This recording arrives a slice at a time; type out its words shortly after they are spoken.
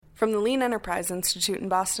From the Lean Enterprise Institute in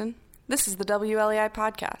Boston, this is the WLEI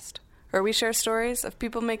podcast, where we share stories of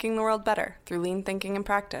people making the world better through lean thinking and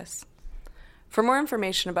practice. For more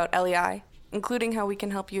information about LEI, including how we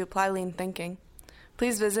can help you apply lean thinking,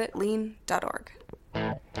 please visit lean.org.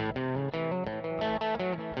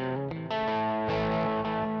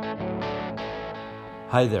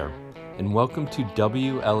 Hi there, and welcome to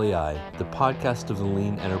WLEI, the podcast of the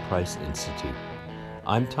Lean Enterprise Institute.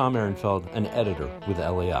 I'm Tom Ehrenfeld, an editor with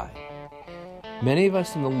LEI. Many of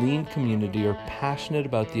us in the lean community are passionate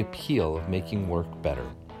about the appeal of making work better.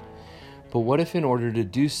 But what if in order to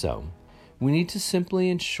do so, we need to simply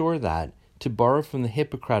ensure that, to borrow from the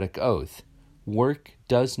Hippocratic Oath, work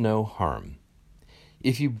does no harm?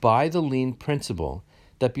 If you buy the lean principle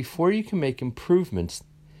that before you can make improvements,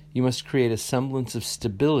 you must create a semblance of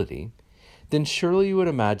stability, then surely you would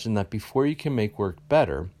imagine that before you can make work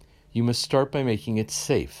better, you must start by making it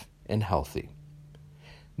safe and healthy.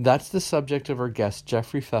 That's the subject of our guest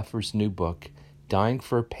Jeffrey Pfeffer's new book, Dying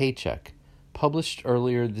for a Paycheck, published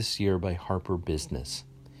earlier this year by Harper Business.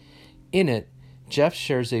 In it, Jeff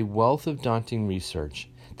shares a wealth of daunting research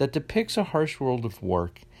that depicts a harsh world of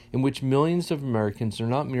work in which millions of Americans are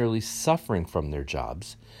not merely suffering from their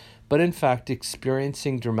jobs, but in fact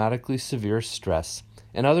experiencing dramatically severe stress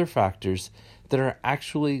and other factors that are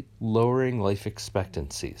actually lowering life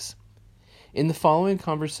expectancies. In the following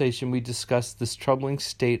conversation, we discuss this troubling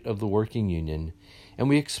state of the working union, and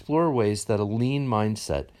we explore ways that a lean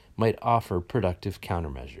mindset might offer productive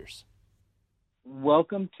countermeasures.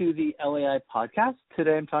 Welcome to the LEI podcast.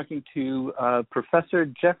 Today I'm talking to Professor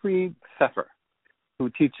Jeffrey Pfeffer, who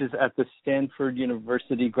teaches at the Stanford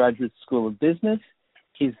University Graduate School of Business.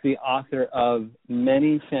 He's the author of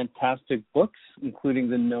many fantastic books, including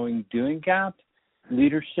The Knowing Doing Gap,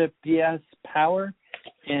 Leadership, BS, Power,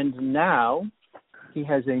 and now he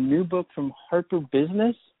has a new book from Harper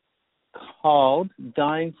Business called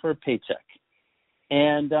Dying for a Paycheck.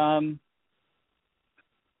 And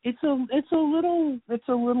it's a little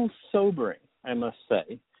sobering, I must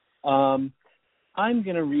say. I'm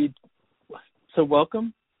going to read. So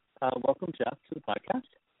welcome, Jeff, to the podcast.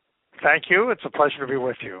 Thank you. It's a pleasure to be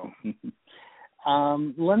with you.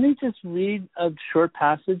 Let me just read a short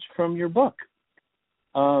passage from your book.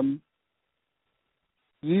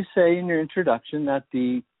 You say in your introduction that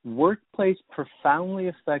the workplace profoundly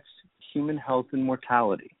affects human health and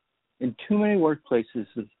mortality, and too many workplaces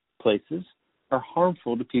are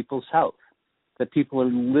harmful to people's health, that people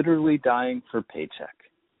are literally dying for a paycheck.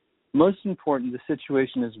 Most important, the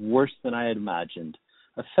situation is worse than I had imagined,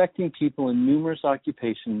 affecting people in numerous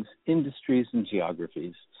occupations, industries, and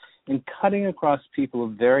geographies, and cutting across people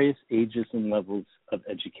of various ages and levels of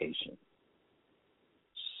education.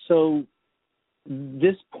 So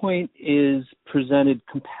this point is presented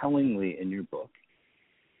compellingly in your book.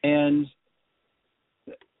 And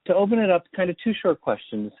to open it up, kind of two short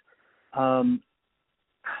questions. How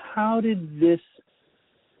did this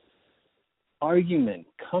argument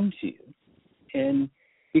come to you? And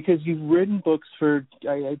because you've written books for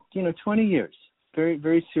 20 years, very,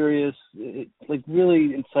 very serious, like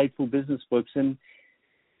really insightful business books. And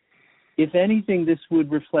if anything, this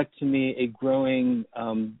would reflect to me a growing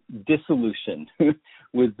dissolution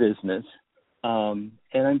with business. And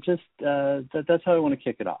I'm just, that's how I want to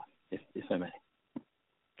kick it off, if I may.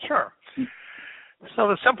 Sure. So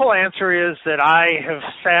the simple answer is that I have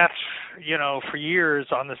sat, for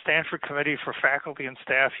years on the Stanford Committee for Faculty and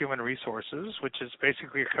Staff Human Resources, which is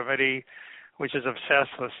basically a committee which is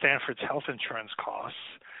obsessed with Stanford's health insurance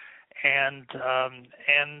costs. And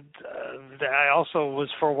I also was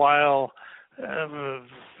for a while,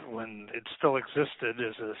 when it still existed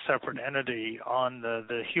as a separate entity, on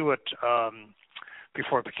the Hewitt,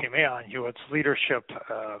 before it became Aon, Hewitt's Leadership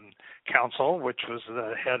Council, which was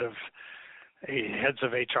the heads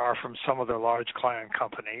of HR from some of their large client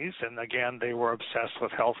companies. And again, they were obsessed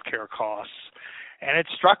with healthcare costs. And it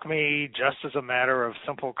struck me, just as a matter of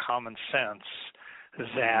simple common sense,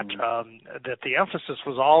 that the emphasis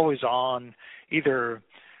was always on either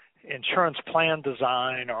insurance plan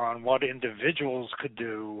design or on what individuals could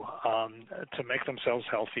do to make themselves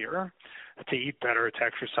healthier, to eat better, to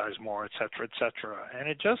exercise more, et cetera, et cetera. And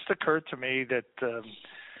it just occurred to me that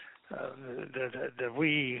that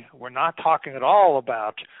we were not talking at all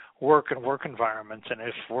about work and work environments, and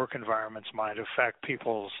if work environments might affect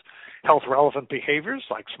people's health-relevant behaviors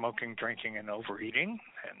like smoking, drinking, and overeating,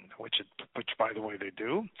 and which by the way they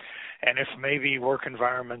do, and if maybe work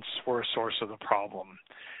environments were a source of the problem.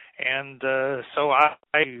 And so I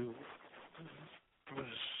was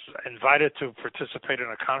invited to participate in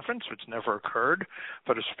a conference, which never occurred.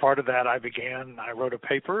 But as part of that, I wrote a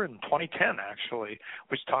paper in 2010, actually,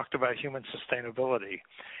 which talked about human sustainability.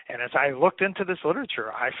 And as I looked into this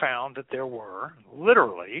literature, I found that there were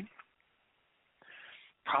literally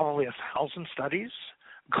probably 1,000 studies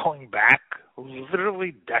going back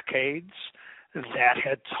literally decades that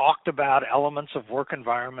had talked about elements of work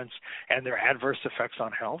environments and their adverse effects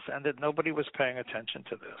on health, and that nobody was paying attention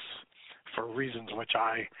to this for reasons which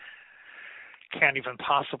I can't even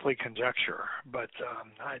possibly conjecture. But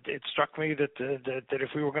it struck me that if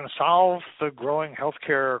we were going to solve the growing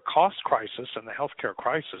healthcare cost crisis and the healthcare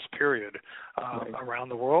crisis, period, around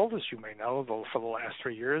the world, as you may know, for the last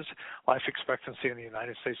 3 years, life expectancy in the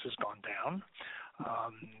United States has gone down.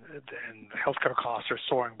 And healthcare costs are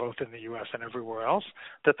soaring both in the U.S. and everywhere else.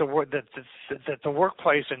 That the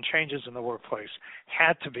workplace and changes in the workplace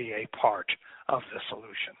had to be a part of the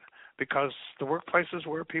solution, because the workplace is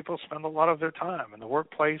where people spend a lot of their time, and the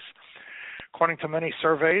workplace, according to many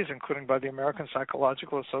surveys, including by the American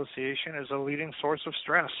Psychological Association, is a leading source of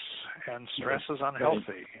stress, and stress is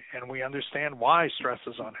unhealthy. And we understand why stress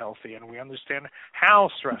is unhealthy, and we understand how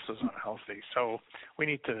stress is unhealthy. So we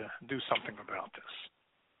need to do something about this.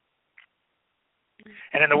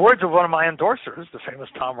 And in the words of one of my endorsers, the famous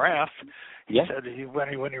Tom Rath, he said when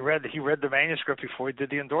he read the manuscript before he did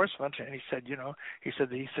the endorsement, and he said, he said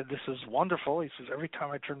this is wonderful. He says, every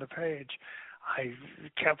time I turn the page, I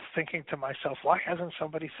kept thinking to myself, why hasn't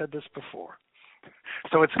somebody said this before?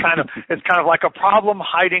 So it's kind of like a problem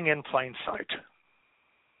hiding in plain sight.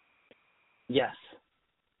 Yes,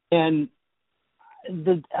 and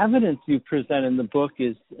the evidence you present in the book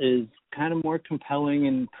is kind of more compelling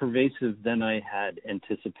and pervasive than I had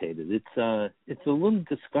anticipated. It's a little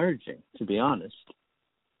discouraging, to be honest.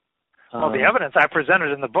 Well, the evidence I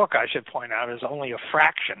presented in the book, I should point out, is only a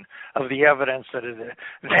fraction of the evidence that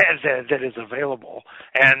is available,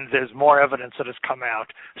 and there's more evidence that has come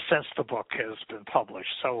out since the book has been published.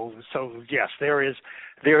 So yes, there is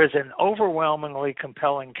an overwhelmingly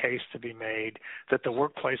compelling case to be made that the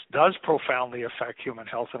workplace does profoundly affect human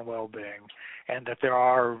health and well-being, and that there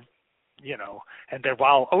are, and that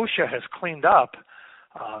while OSHA has cleaned up,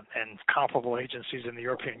 and comparable agencies in the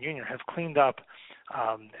European Union have cleaned up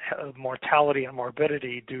mortality and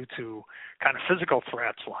morbidity due to kind of physical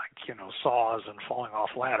threats like, saws and falling off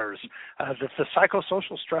ladders, that the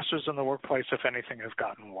psychosocial stressors in the workplace, if anything, have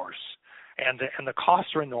gotten worse. And the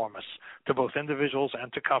costs are enormous to both individuals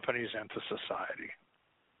and to companies and to society.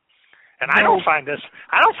 And I don't find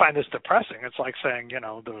this depressing. It's like saying,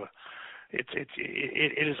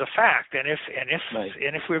 it is a fact, and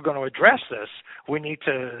if we're going to address this, we need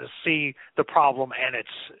to see the problem and its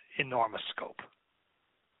enormous scope.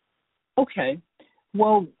 Okay,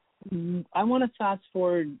 well, I want to fast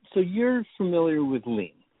forward. So you're familiar with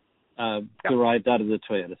Lean, derived out of the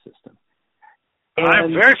Toyota system. And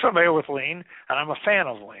I'm very familiar with Lean, and I'm a fan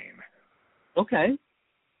of Lean. Okay,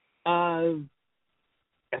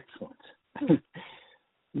 excellent.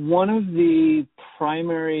 One of the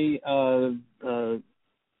primary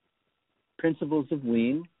principles of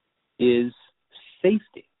Lean is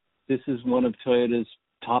safety. This is one of Toyota's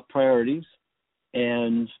top priorities,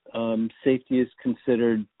 and safety is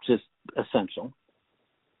considered just essential.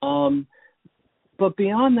 But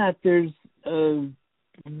beyond that, there's a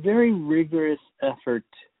very rigorous effort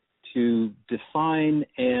to define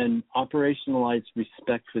and operationalize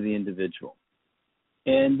respect for the individual.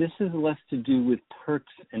 And this has less to do with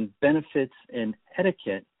perks and benefits and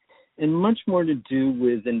etiquette, and much more to do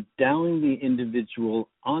with endowing the individual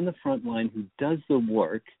on the front line who does the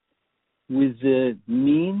work with the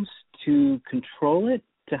means to control it,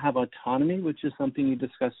 to have autonomy, which is something you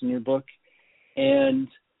discuss in your book, and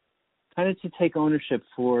kind of to take ownership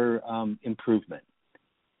for improvement.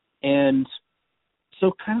 And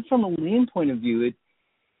so kind of from a Lean point of view,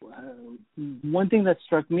 one thing that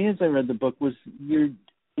struck me as I read the book was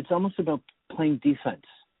it's almost about playing defense.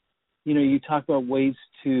 You talk about ways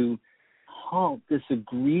to halt this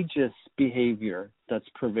egregious behavior that's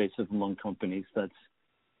pervasive among companies that's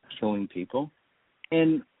killing people.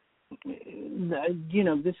 And,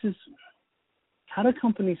 this is, how do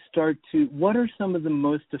companies what are some of the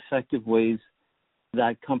most effective ways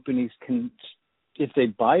that companies can, if they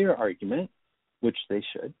buy your argument, which they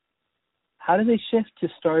should, how do they shift to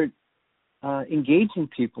start engaging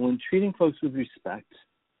people and treating folks with respect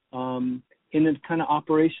in a kind of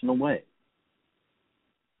operational way?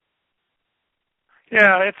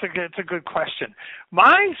 Yeah, it's a good question.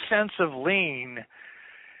 My sense of Lean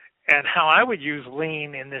And how I would use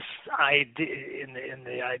lean in this idea, in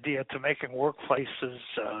the idea to making workplaces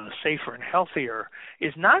safer and healthier,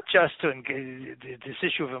 is not just to engage this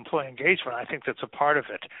issue of employee engagement. I think that's a part of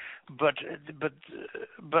it,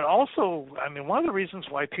 but also, I mean, one of the reasons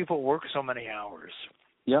why people work so many hours.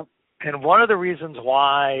 Yep. And one of the reasons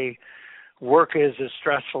why work is as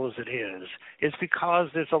stressful as it is because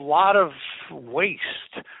there's a lot of waste.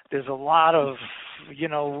 There's a lot of,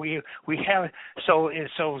 we have, so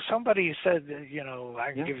somebody said,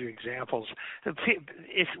 I can give you examples.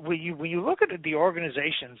 When you look at the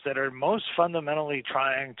organizations that are most fundamentally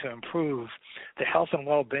trying to improve the health and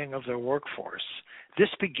well-being of their workforce, this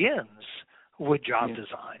begins with job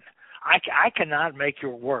design. I cannot make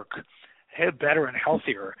your work better and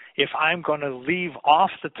healthier if I'm going to leave off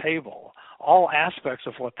the table all aspects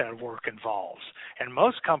of what that work involves. And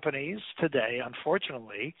most companies today,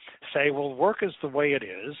 unfortunately, say, well, work is the way it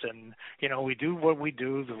is, and, we do what we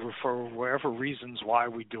do for whatever reasons why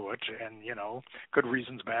we do it, and, good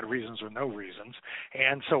reasons, bad reasons, or no reasons.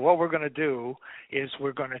 And so what we're going to do is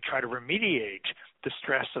we're going to try to remediate the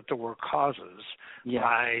stress that the work causes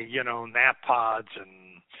by, nap pods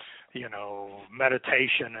and,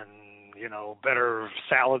 meditation and, better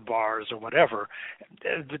salad bars or whatever.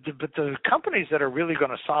 But the companies that are really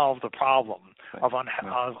going to solve the problem of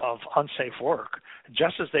unsafe work,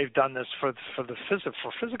 just as they've done this for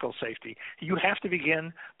physical safety, you have to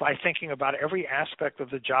begin by thinking about every aspect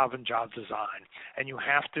of the job and job design. And you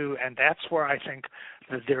have to, and that's where I think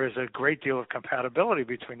that there is a great deal of compatibility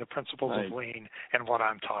between the principles of lean and what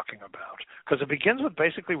I'm talking about. Because it begins with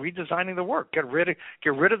basically redesigning the work. Get rid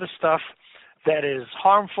of the stuff that is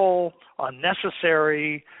harmful,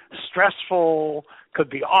 unnecessary, stressful, could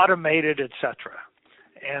be automated, etc.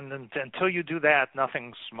 And until you do that,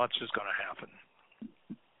 nothing much is going to happen.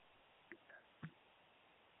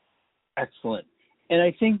 Excellent. And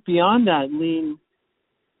I think beyond that, lean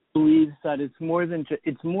believes that it's more than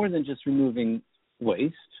just removing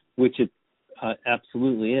waste, which it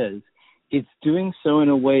absolutely is. It's doing so in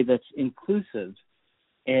a way that's inclusive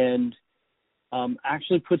and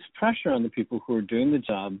actually puts pressure on the people who are doing the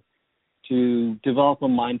job to develop a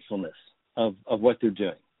mindfulness of what they're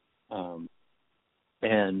doing.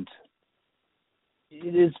 And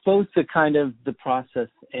it is both the kind of the process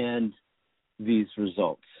and these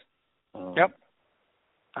results. Yep.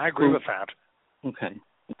 I agree with that. Okay.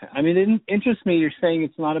 I mean, it interests me. You're saying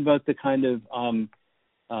it's not about the kind of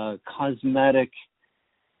cosmetic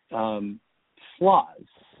flaws,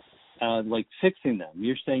 like fixing them.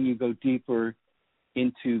 You're saying you go deeper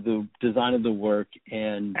into the design of the work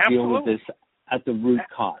and deal with this at the root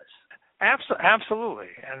cause. Absolutely.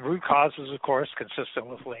 And root cause is, of course, consistent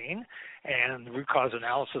with lean, and root cause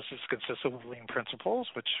analysis is consistent with lean principles,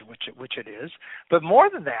 which it is. But more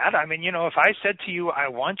than that, I mean, if I said to you, I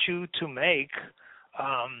want you to make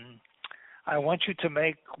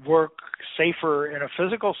work safer in a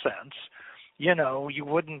physical sense, you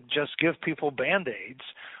wouldn't just give people Band-Aids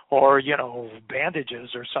or,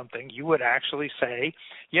 bandages or something. You would actually say,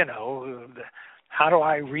 how do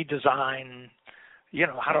I redesign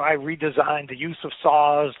the use of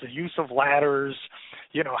saws, the use of ladders,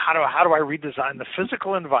 how do I redesign the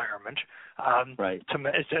physical environment to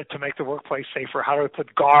make the workplace safer? How do I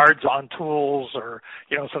put guards on tools, or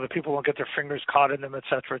so that people won't get their fingers caught in them, et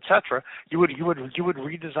cetera, et cetera? You would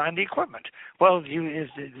redesign the equipment. Well,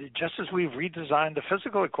 just as we've redesigned the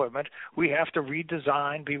physical equipment, we have to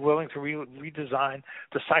be willing to redesign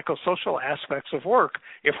the psychosocial aspects of work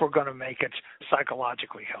if we're going to make it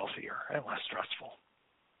psychologically healthier and less stressful.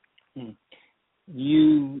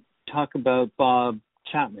 You talk about Bob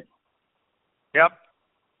Chapman. Yep.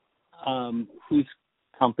 Whose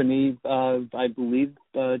company, I believe,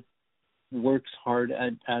 works hard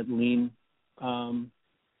at lean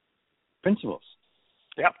principles.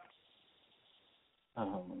 Yep.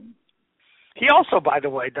 He also, by the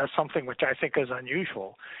way, does something which I think is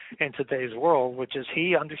unusual in today's world, which is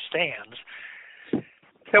he understands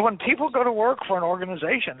that when people go to work for an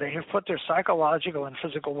organization, they have put their psychological and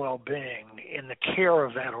physical well-being in the care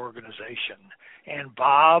of that organization. And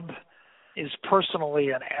Bob is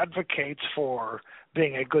personally and advocates for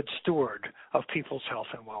being a good steward of people's health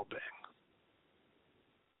and well-being.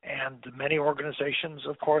 And many organizations,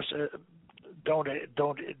 of course, don't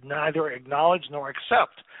neither acknowledge nor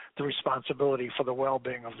accept the responsibility for the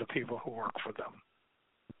well-being of the people who work for them.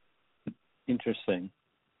 Interesting.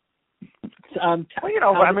 Well,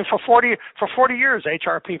 I mean, for 40 years,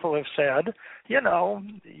 HR people have said, your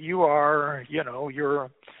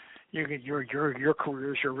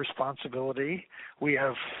career is your responsibility. We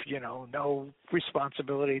have, no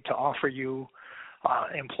responsibility to offer you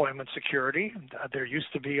employment security. There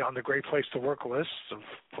used to be on the Great Place to Work lists of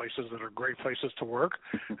places that are great places to work,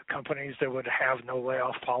 companies that would have no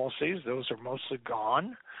layoff policies. Those are mostly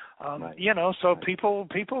gone. Right. So people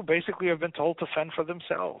basically have been told to fend for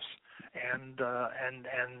themselves, and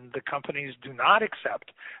the companies do not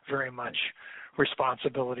accept very much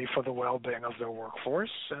responsibility for the well-being of their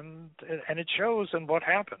workforce, and it shows in what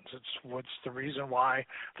happens. It's what's the reason why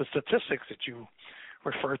the statistics that you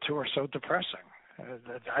refer to are so depressing.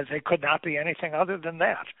 They could not be anything other than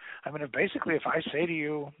that. I mean, if I say to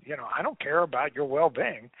you, I don't care about your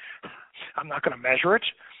well-being, I'm not going to measure it.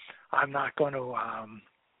 I'm not going to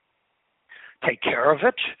take care of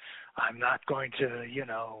it. I'm not going to,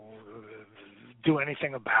 do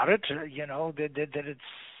anything about it. That it's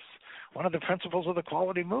one of the principles of the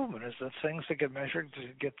quality movement is that things that get measured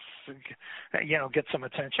get some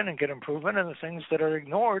attention and get improvement, and the things that are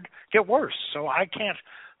ignored get worse. So I can't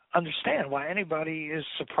understand why anybody is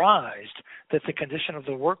surprised that the condition of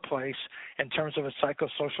the workplace in terms of its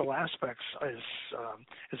psychosocial aspects is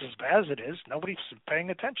as bad as it is. Nobody's paying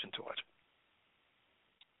attention to it.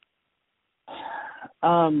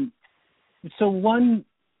 So one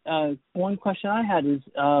question I had is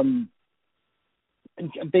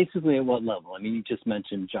basically at what level? I mean, you just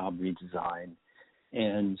mentioned job redesign,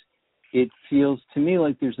 and it feels to me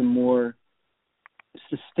like there's a more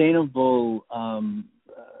sustainable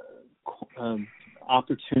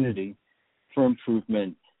opportunity for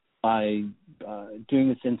improvement by doing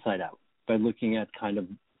this inside out, by looking at kind of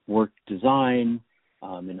work design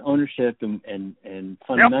and ownership and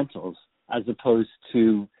fundamentals, as opposed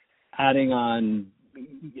to adding on,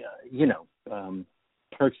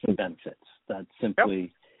 perks and benefits that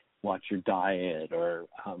simply watch your diet or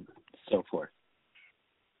so forth.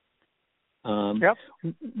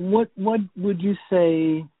 What would you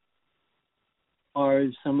say are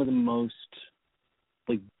some of the most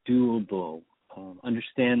doable,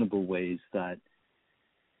 understandable ways that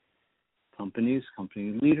company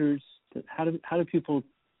leaders, how do people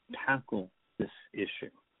tackle this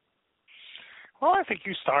issue? Well, I think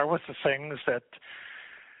you start with the things that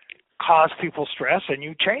cause people stress and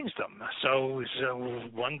you change them. So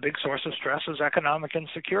one big source of stress is economic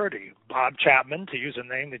insecurity. Bob Chapman, to use a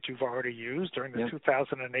name that you've already used, during the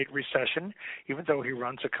 2008 recession, even though he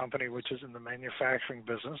runs a company which is in the manufacturing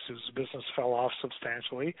business, whose business fell off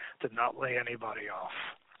substantially, did not lay anybody off.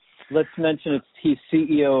 Let's mention he's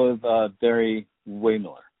CEO of Barry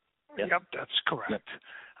Wehmiller. Yep, that's correct.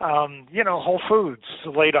 Whole Foods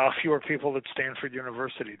laid off fewer people than Stanford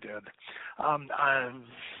University did.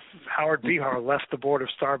 Howard Behar left the board of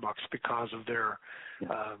Starbucks because of their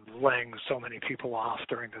laying so many people off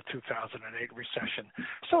during the 2008 recession.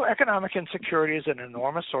 So economic insecurity is an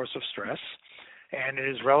enormous source of stress, and it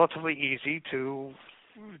is relatively easy to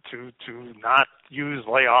not use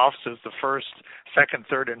layoffs as the first, second,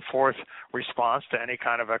 third, and fourth response to any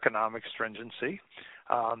kind of economic stringency.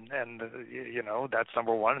 That's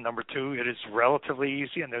number one. And number two, it is relatively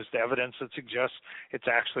easy, and there's evidence that suggests it's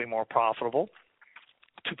actually more profitable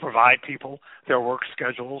to provide people their work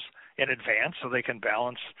schedules in advance so they can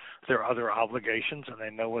balance their other obligations and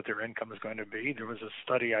they know what their income is going to be. There was a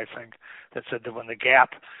study, I think, that said that when the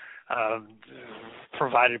Gap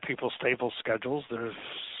provided people stable schedules, their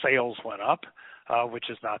sales went up, which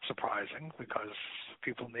is not surprising because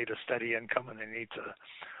people need a steady income and they need to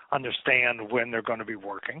understand when they're going to be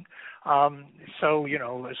working. So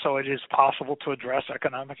it is possible to address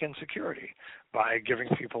economic insecurity by giving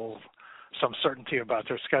people some certainty about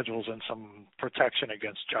their schedules and some protection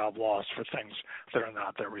against job loss for things that are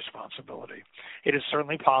not their responsibility. It is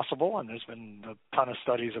certainly possible, and there's been a ton of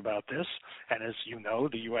studies about this, and as you know,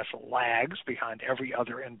 the U.S. lags behind every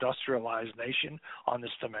other industrialized nation on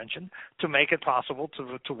this dimension, to make it possible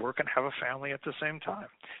to work and have a family at the same time.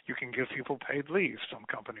 You can give people paid leave. Some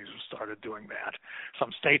companies have started doing that.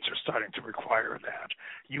 Some states are starting to require that.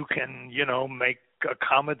 You can, make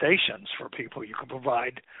accommodations for people. You can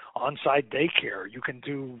provide on-site daycare. You can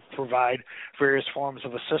provide various forms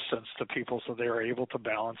of assistance to people so they are able to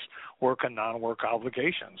balance work and non-work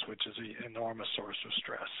obligations, which is an enormous source of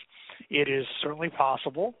stress. It is certainly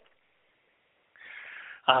possible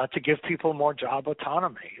to give people more job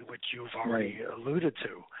autonomy, which you've already alluded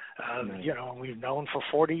to. We've known for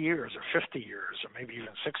 40 years or 50 years or maybe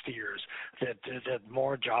even 60 years that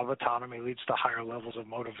more job autonomy leads to higher levels of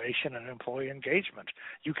motivation and employee engagement.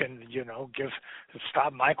 You can,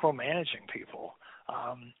 stop micromanaging people.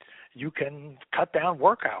 You can cut down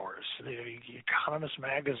work hours. The Economist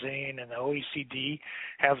magazine and the OECD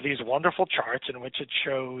have these wonderful charts in which it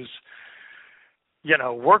shows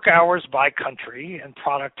work hours by country and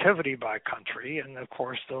productivity by country, and of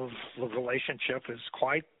course the relationship is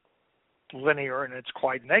quite linear and it's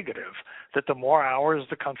quite negative, that the more hours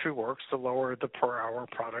the country works, the lower the per hour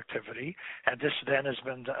productivity. And this then has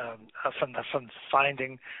been a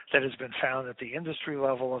finding that has been found at the industry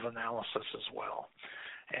level of analysis as well.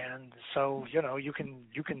 And so, you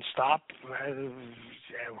can stop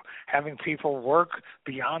having people work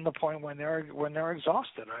beyond the point when they're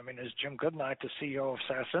exhausted. I mean, as Jim Goodnight, the CEO of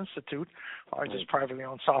SAS Institute, largest privately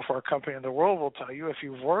owned software company in the world, will tell you, if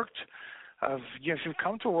you've worked, if you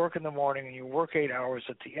come to work in the morning and you work 8 hours,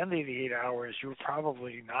 at the end of the 8 hours, you're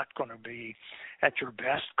probably not going to be at your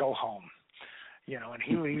best. Go home. And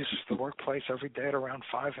he leaves the workplace every day at around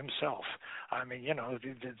 5 himself. I mean,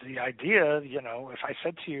 the idea, if I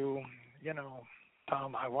said to you,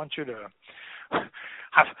 Tom, I want you to,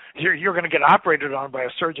 you're going to get operated on by a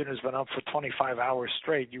surgeon who's been up for 25 hours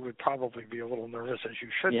straight, you would probably be a little nervous, as you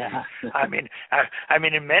should be. I mean,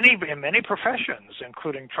 in many professions,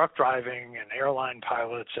 including truck driving and airline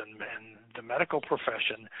pilots and the medical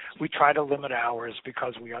profession, we try to limit hours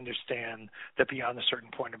because we understand that beyond a certain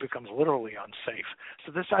point it becomes literally unsafe.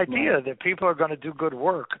 So this idea that people are going to do good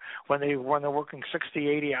work when they're working 60,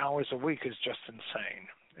 80 hours a week is just insane.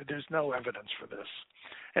 There's no evidence for this.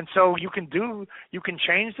 And so you can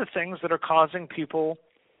change the things that are causing people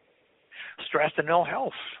stress and ill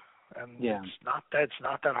health. And it's not that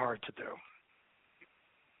hard to do.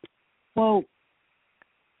 Well,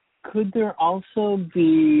 could there also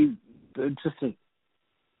be, just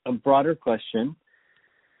a broader question,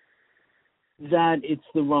 that it's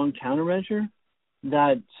the wrong countermeasure?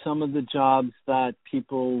 That some of the jobs that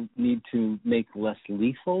people need to make less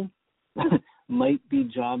lethal might be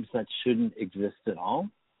jobs that shouldn't exist at all?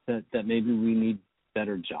 That maybe we need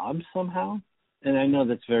better jobs somehow? And I know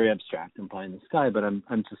that's very abstract and pie in the sky, but I'm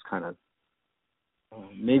just kind of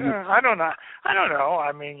maybe. I don't know.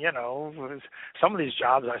 I mean, some of these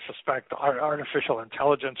jobs, I suspect, artificial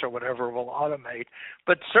intelligence or whatever will automate.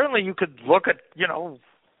 But certainly, you could look at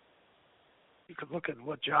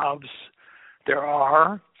what jobs there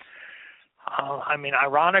are. I mean,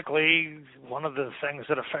 ironically, one of the things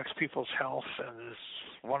that affects people's health and is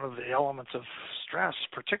one of the elements of stress,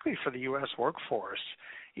 particularly for the U.S. workforce,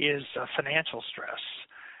 is financial stress.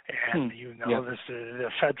 And the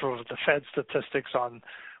Fed statistics on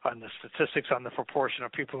the proportion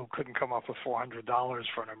of people who couldn't come up with $400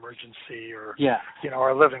 for an emergency or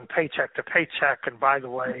are living paycheck to paycheck. And by the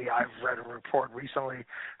way, I've read a report recently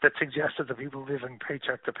that suggested that people living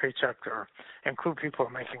paycheck to paycheck include people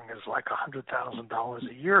who are making as like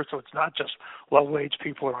 $100,000 a year. So it's not just low wage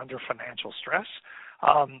people who are under financial stress.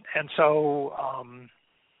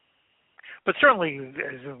 But certainly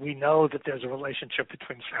we know that there's a relationship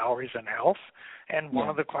between salaries and health. And one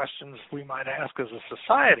of the questions we might ask as a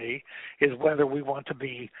society is whether we want to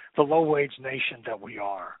be the low-wage nation that we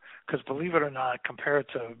are. Because believe it or not, compared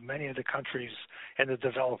to many of the countries in the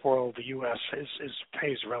developed world, the U.S.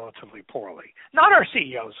 pays relatively poorly. Not our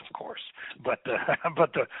CEOs, of course, but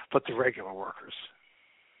the regular workers.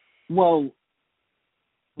 Well,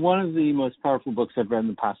 one of the most powerful books I've read in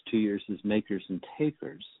the past 2 years is Makers and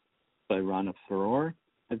Takers by Rana Faror.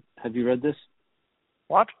 Have you read this?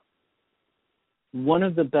 What? One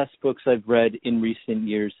of the best books I've read in recent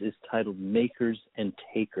years is titled Makers and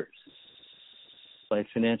Takers by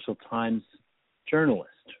Financial Times journalist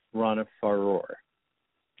Rana Faror.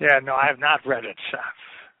 Yeah, no, I have not read it.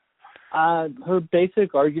 Her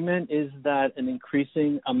basic argument is that an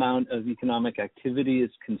increasing amount of economic activity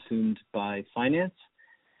is consumed by finance,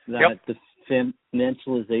 that the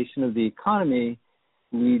financialization of the economy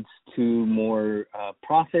leads to more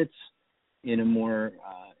profits in a more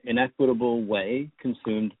inequitable way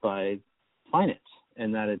consumed by finance,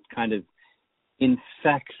 and that it kind of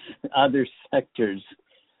infects other sectors,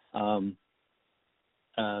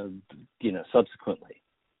 subsequently.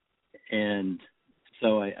 And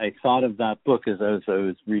so I thought of that book as I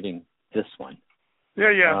was reading this one.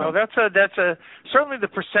 No, that's certainly the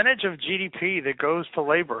percentage of GDP that goes to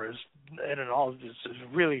labor is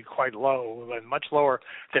really quite low, and much lower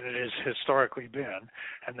than it has historically been.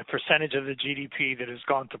 And the percentage of the GDP that has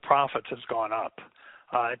gone to profits has gone up.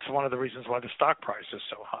 It's one of the reasons why the stock price is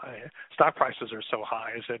so high. Stock prices are so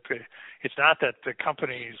high is that it's not that the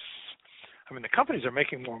companies are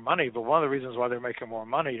making more money, but one of the reasons why they're making more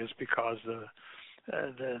money is because the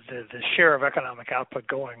share of economic output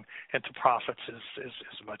going into profits is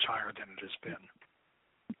much higher than it has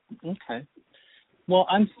been. Okay. Well,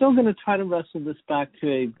 I'm still going to try to wrestle this back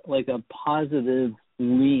to a positive,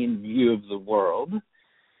 lean view of the world,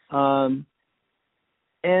 and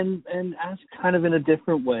ask kind of in a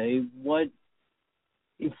different way, what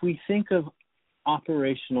if we think of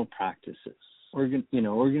operational practices,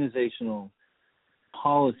 organizational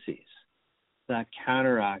policies that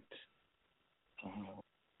counteract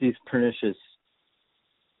these pernicious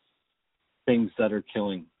things that are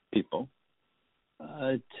killing people,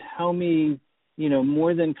 tell me,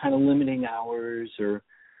 more than kind of limiting hours, or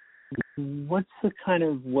what's the kind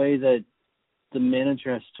of way that the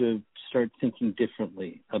manager has to start thinking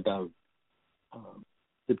differently about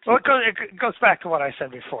the people? Well, it goes back to what I said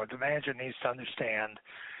before. The manager needs to understand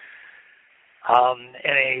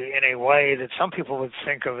in a way that some people would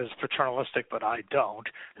think of as paternalistic, but I don't,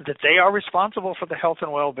 that they are responsible for the health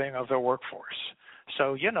and well-being of their workforce.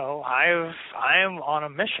 So, I am on a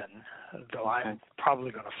mission, though I'm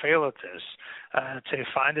probably going to fail at this, to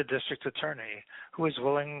find a district attorney who is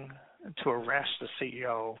willing to arrest the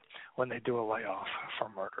CEO when they do a layoff for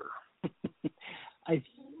murder. I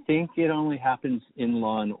think it only happens in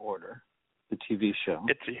Law and Order, the TV show.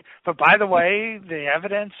 But by the way, the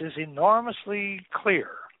evidence is enormously clear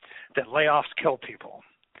that layoffs kill people.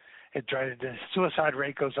 The suicide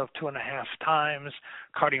rate goes up 2.5 times.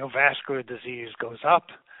 Cardiovascular disease goes up.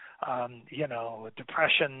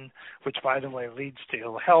 Depression, which by the way leads to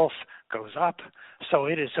ill health, goes up. So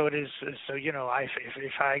if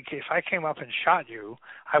I came up and shot you,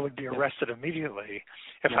 I would be arrested immediately.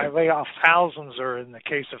 If I lay off thousands, or in the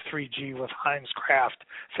case of 3G with Heinz Kraft,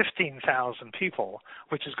 15,000 people,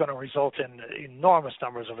 which is going to result in enormous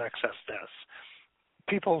numbers of excess deaths,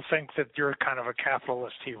 people think that you're kind of a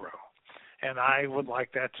capitalist hero. And I would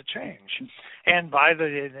like that to change. And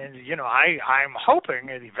I'm hoping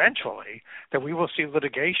that eventually that we will see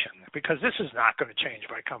litigation, because this is not going to change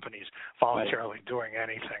by companies voluntarily doing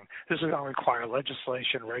anything. This is going to require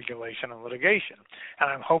legislation, regulation, and litigation. And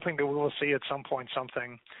I'm hoping that we will see at some point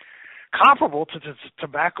something comparable to the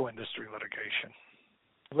tobacco industry litigation,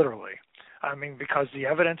 literally. I mean, because the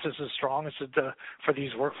evidence is as strong as for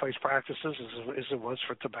these workplace practices as it was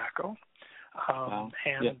for tobacco. I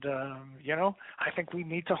think we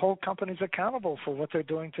need to hold companies accountable for what they're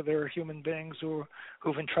doing to their human beings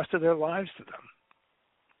who've entrusted their lives to them.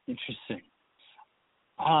 Interesting.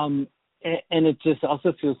 And it just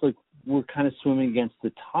also feels like we're kind of swimming against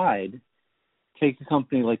the tide. Take a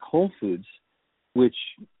company like Whole Foods, which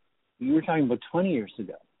you were talking about 20 years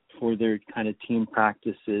ago, for their kind of team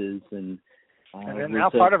practices and they're now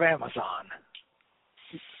part of Amazon.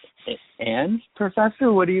 And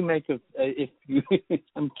Professor, what do you make of?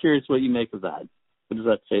 I'm curious what you make of that. What does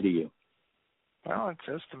that say to you? Well, it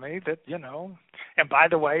says to me that And by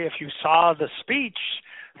the way, if you saw the speech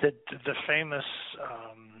that the famous,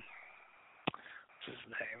 what's his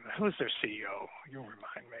name? Who's their CEO? You'll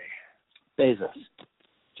remind me. Bezos.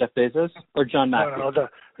 Jeff Bezos or John Mackey? No,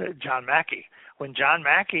 John Mackey. When John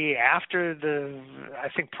Mackey, I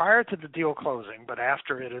think prior to the deal closing, but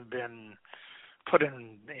after it had been put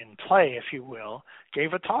in play, if you will,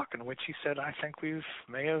 gave a talk in which he said, I think we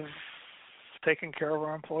may have taken care of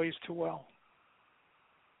our employees too well.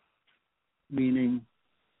 Meaning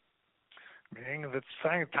that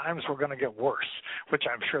times were going to get worse, which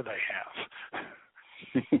I'm sure they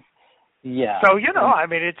have. Yeah. So, I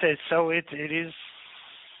mean, it is,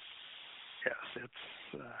 yes,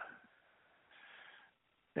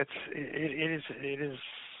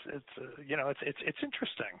 it's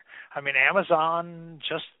interesting. I mean, Amazon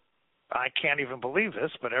I can't even believe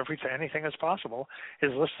this, but anything is possible,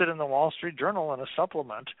 is listed in the Wall Street Journal in a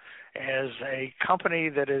supplement as a company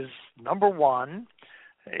that is number one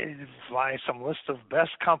by some list of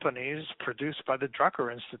best companies produced by the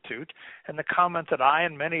Drucker Institute. And the comment that I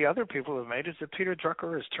and many other people have made is that Peter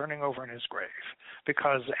Drucker is turning over in his grave,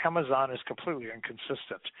 because Amazon is completely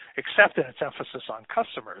inconsistent, except in its emphasis on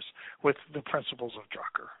customers, with the principles of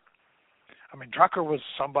Drucker. I mean, Drucker was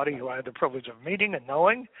somebody who I had the privilege of meeting and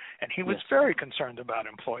knowing, and he was very concerned about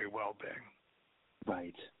employee well-being.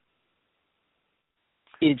 Right.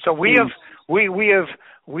 So we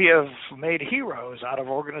have made heroes out of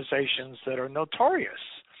organizations that are notorious.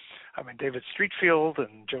 I mean, David Streetfield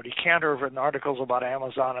and Jody Cantor have written articles about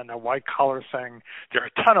Amazon and their white-collar thing. There are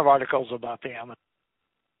a ton of articles about the Amazon.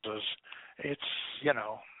 It's,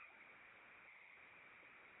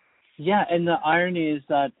 Yeah, and the irony is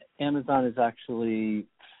that Amazon is actually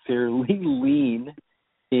fairly lean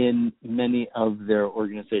in many of their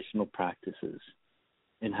organizational practices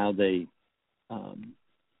and how they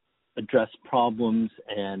address problems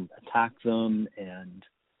and attack them and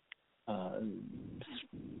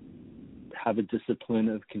have a discipline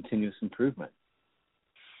of continuous improvement.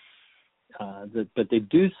 But they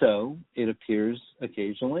do so, it appears,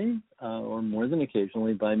 occasionally, or more than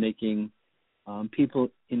occasionally, by making people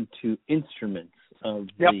into instruments of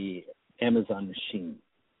the Amazon machine.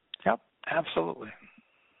 Absolutely.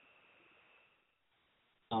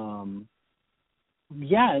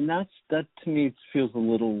 Yeah, and that to me feels a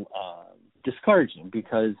little discouraging,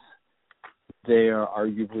 because they are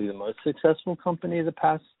arguably the most successful company of the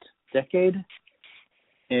past decade,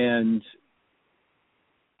 and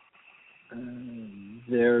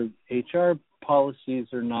their HR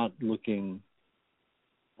policies are not looking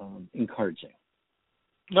encouraging.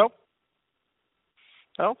 Nope.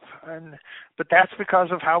 But that's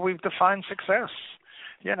because of how we've defined success.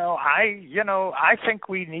 I think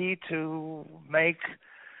we need to make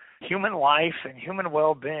human life and human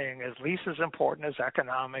well-being at least as important as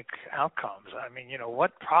economic outcomes. I mean,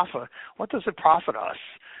 what does it profit us,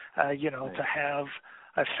 to have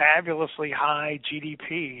a fabulously high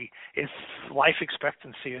GDP if life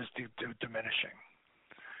expectancy is diminishing?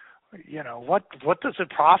 What does it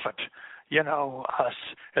profit, us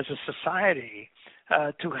as a society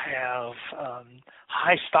to have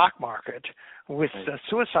high stock market with a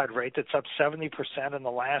suicide rate that's up 70% in the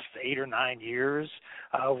last 8 or 9 years,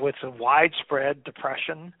 with a widespread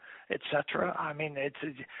depression, et cetera? I mean,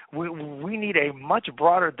 we need a much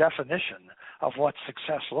broader definition of what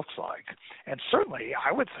success looks like. And certainly,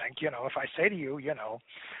 I would think, if I say to you,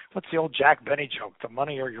 what's the old Jack Benny joke? The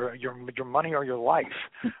money or your money or your life?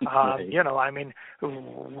 Right. I mean,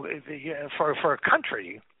 for a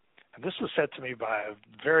country. And this was said to me by a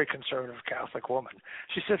very conservative Catholic woman.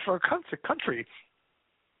 She said, for a country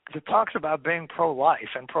that talks about being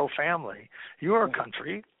pro-life and pro-family, your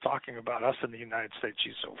country, talking about us in the United States,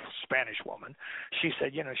 she's a Spanish woman, she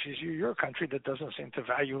said, you're a country that doesn't seem to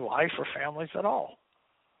value life or families at all.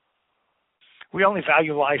 We only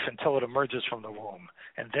value life until it emerges from the womb,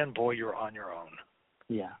 and then, boy, you're on your own.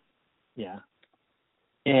 Yeah.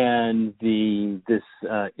 And this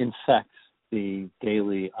infects the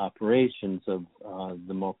daily operations of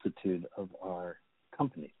the multitude of our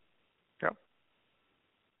companies. Yep.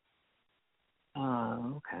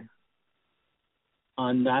 Okay.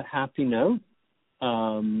 On that happy note,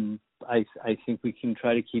 I think we can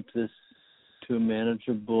try to keep this to a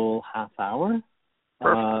manageable half hour.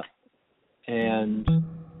 Perfect. And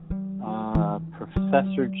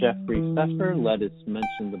Professor Jeffrey Pfeffer let us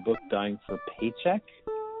mention the book Dying for a Paycheck.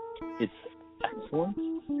 It's excellent.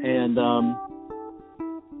 And I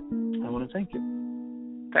want to thank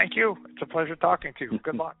you. Thank you. It's a pleasure talking to you.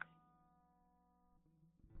 Good luck.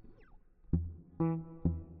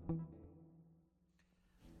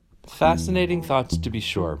 Fascinating thoughts, to be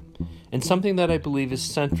sure, and something that I believe is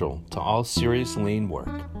central to all serious lean work.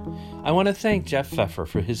 I want to thank Jeff Pfeffer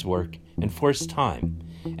for his work and for his time,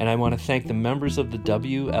 and I want to thank the members of the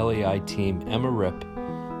WLAI team, Emma Ripp,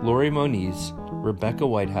 Lori Moniz, Rebecca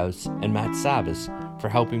Whitehouse, and Matt Savas for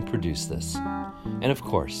helping produce this. And of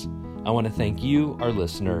course, I want to thank you, our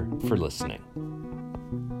listener, for listening.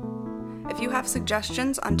 If you have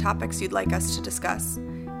suggestions on topics you'd like us to discuss,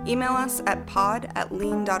 email us at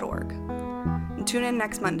pod@lean.org. And tune in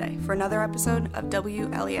next Monday for another episode of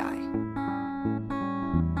WLEI.